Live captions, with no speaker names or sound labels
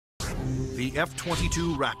The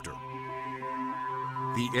F-22 Raptor,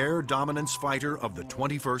 the air dominance fighter of the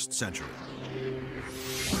 21st century.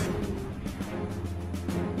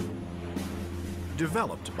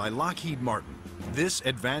 Developed by Lockheed Martin, this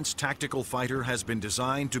advanced tactical fighter has been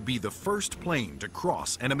designed to be the first plane to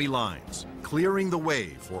cross enemy lines, clearing the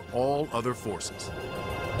way for all other forces.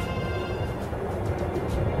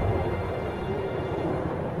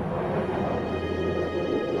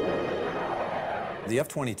 The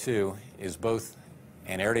F-22 is both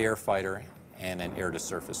an air-to-air fighter and an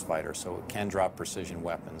air-to-surface fighter, so it can drop precision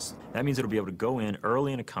weapons. That means it'll be able to go in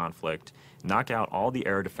early in a conflict, knock out all the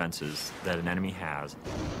air defenses that an enemy has,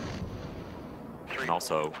 and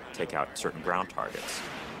also take out certain ground targets.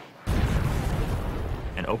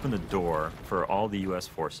 And open the door for all the U.S.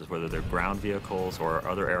 forces, whether they're ground vehicles or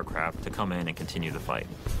other aircraft, to come in and continue the fight.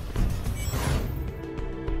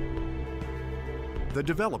 The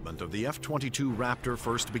development of the F-22 Raptor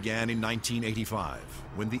first began in 1985,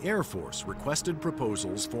 when the Air Force requested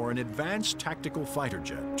proposals for an advanced tactical fighter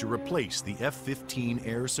jet to replace the F-15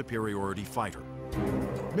 air superiority fighter.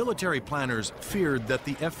 Military planners feared that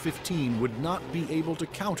the F-15 would not be able to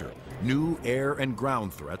counter new air and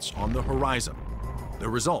ground threats on the horizon. The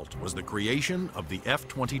result was the creation of the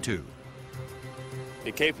F-22.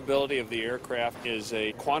 The capability of the aircraft is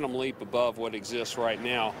a quantum leap above what exists right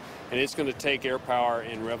now, and it's going to take air power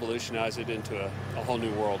and revolutionize it into a whole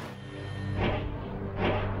new world.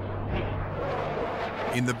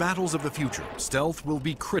 In the battles of the future, stealth will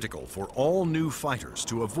be critical for all new fighters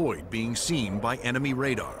to avoid being seen by enemy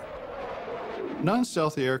radar.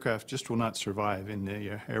 Non-stealthy aircraft just will not survive in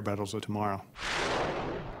the air battles of tomorrow.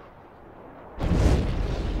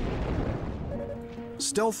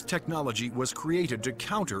 Stealth technology was created to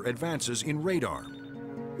counter advances in radar.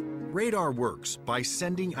 Radar works by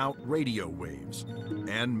sending out radio waves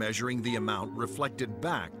and measuring the amount reflected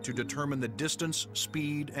back to determine the distance,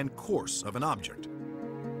 speed, and course of an object.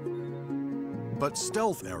 But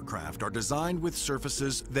stealth aircraft are designed with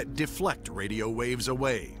surfaces that deflect radio waves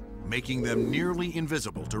away, making them nearly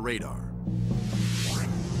invisible to radar.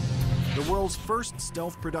 The world's first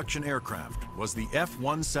stealth production aircraft was the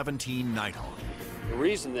F-117 Nighthawk. The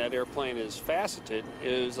reason that airplane is faceted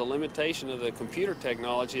is a limitation of the computer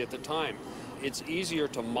technology at the time. It's easier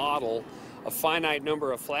to model a finite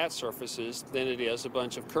number of flat surfaces than it is a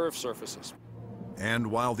bunch of curved surfaces. And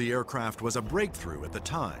while the aircraft was a breakthrough at the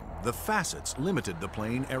time, the facets limited the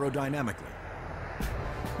plane aerodynamically.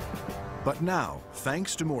 But now,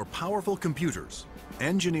 thanks to more powerful computers,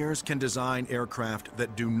 engineers can design aircraft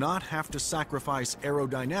that do not have to sacrifice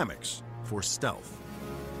aerodynamics for stealth.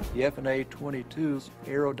 The F-22's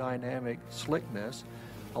aerodynamic slickness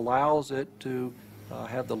allows it to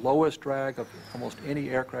have the lowest drag of almost any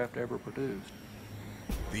aircraft ever produced.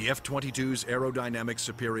 The F-22's aerodynamic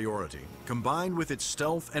superiority, combined with its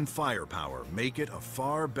stealth and firepower, make it a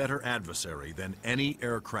far better adversary than any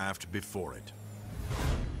aircraft before it.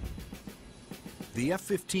 The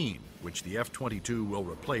F-15, which the F-22 will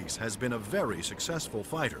replace, has been a very successful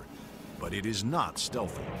fighter, but it is not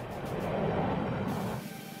stealthy.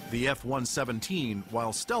 The F-117,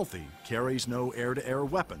 while stealthy, carries no air-to-air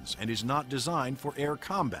weapons and is not designed for air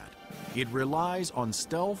combat. It relies on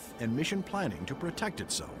stealth and mission planning to protect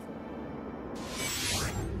itself.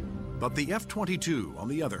 But the F-22, on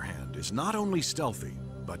the other hand, is not only stealthy,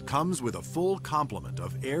 but comes with a full complement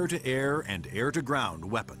of air-to-air and air-to-ground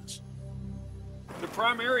weapons. The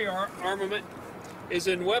primary armament is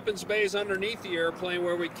in weapons bays underneath the airplane,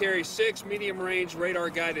 where we carry 6 medium-range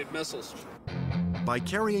radar-guided missiles. By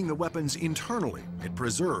carrying the weapons internally, it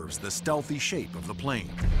preserves the stealthy shape of the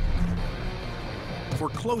plane. For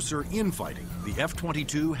closer infighting, the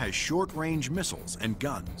F-22 has short-range missiles and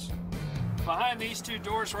guns. Behind these two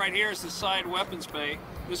doors right here is the side weapons bay.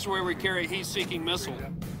 This is where we carry a heat-seeking missile.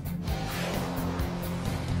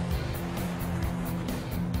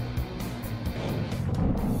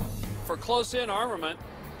 For close-in armament,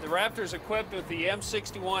 the Raptor is equipped with the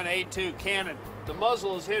M61A2 cannon. The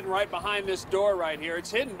muzzle is hidden right behind this door right here. It's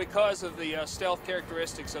hidden because of the stealth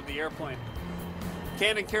characteristics of the airplane.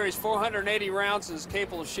 Cannon carries 480 rounds and is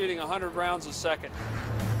capable of shooting 100 rounds a second.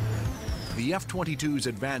 The F-22's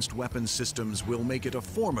advanced weapons systems will make it a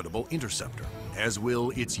formidable interceptor, as will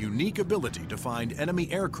its unique ability to find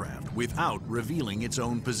enemy aircraft without revealing its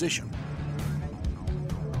own position.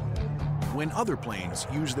 When other planes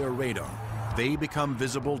use their radar, they become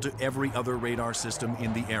visible to every other radar system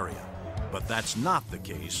in the area. But that's not the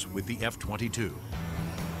case with the F-22.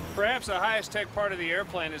 Perhaps the highest tech part of the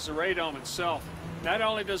airplane is the radome itself. Not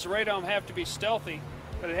only does the radome have to be stealthy,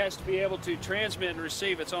 but it has to be able to transmit and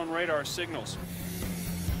receive its own radar signals.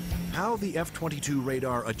 How the F-22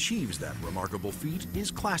 radar achieves that remarkable feat is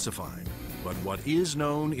classified. But what is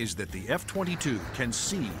known is that the F-22 can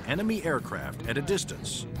see enemy aircraft at a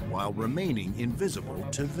distance while remaining invisible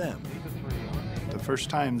to them. The first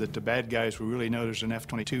time that the bad guys will really know there's an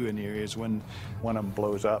F-22 in the area is when one of them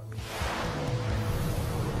blows up.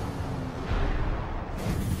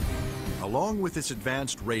 Along with its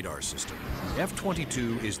advanced radar system, the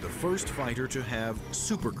F-22 is the first fighter to have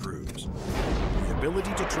supercruise, the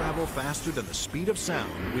ability to travel faster than the speed of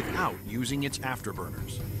sound without using its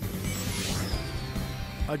afterburners.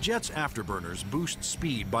 A jet's afterburners boost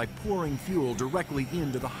speed by pouring fuel directly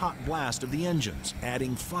into the hot blast of the engines,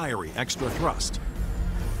 adding fiery extra thrust.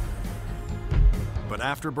 But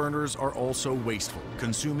afterburners are also wasteful,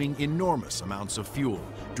 consuming enormous amounts of fuel,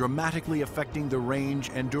 dramatically affecting the range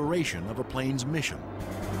and duration of a plane's mission.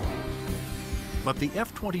 But the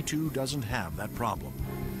F-22 doesn't have that problem.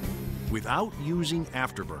 Without using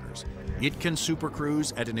afterburners, it can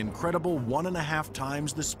supercruise at an incredible 1.5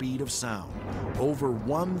 times the speed of sound, over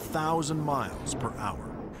 1,000 miles per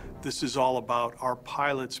hour. This is all about our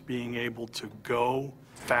pilots being able to go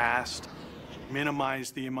fast,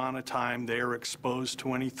 minimize the amount of time they are exposed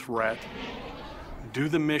to any threat, do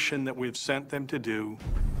the mission that we've sent them to do,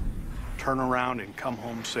 turn around and come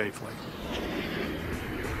home safely.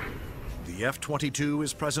 The F-22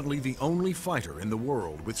 is presently the only fighter in the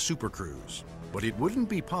world with supercruise, but it wouldn't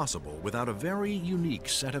be possible without a very unique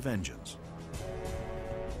set of engines.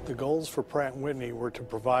 The goals for Pratt & Whitney were to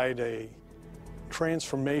provide a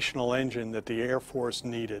transformational engine that the Air Force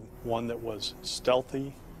needed, one that was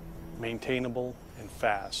stealthy, maintainable, and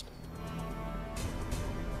fast.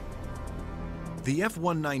 The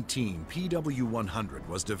F-119 PW100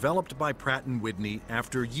 was developed by Pratt & Whitney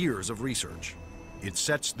after years of research. It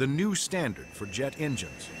sets the new standard for jet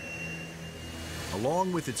engines.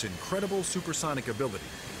 Along with its incredible supersonic ability,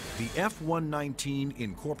 the F-119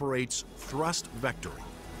 incorporates thrust vectoring.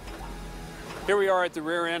 Here we are at the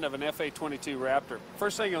rear end of an F-22 Raptor.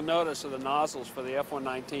 First thing you'll notice are the nozzles for the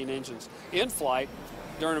F-119 engines. In flight,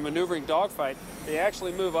 during a maneuvering dogfight, they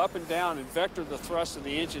actually move up and down and vector the thrust of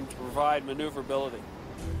the engine to provide maneuverability.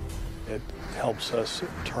 It helps us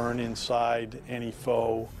turn inside any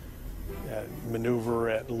foe, maneuver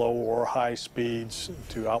at low or high speeds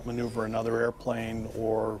to outmaneuver another airplane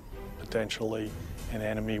or potentially an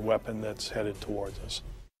enemy weapon that's headed towards us.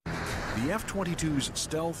 The F-22's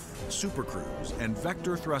stealth, supercruise, and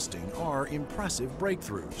vector thrusting are impressive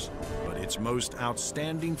breakthroughs, but its most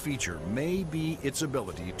outstanding feature may be its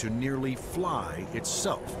ability to nearly fly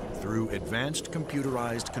itself through advanced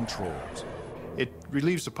computerized controls. It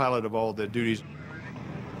relieves the pilot of all the duties,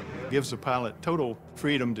 gives the pilot total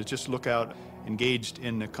freedom to just look out engaged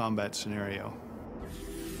in the combat scenario.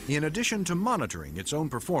 In addition to monitoring its own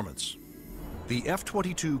performance, the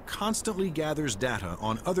F-22 constantly gathers data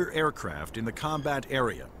on other aircraft in the combat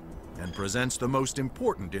area and presents the most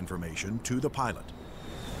important information to the pilot.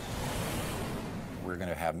 We're going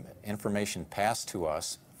to have information passed to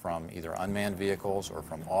us from either unmanned vehicles or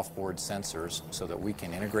from off-board sensors so that we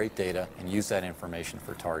can integrate data and use that information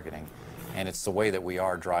for targeting. And it's the way that we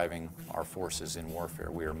are driving our forces in warfare.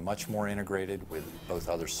 We are much more integrated with both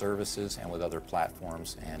other services and with other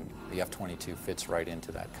platforms, and the F-22 fits right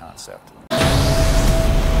into that concept.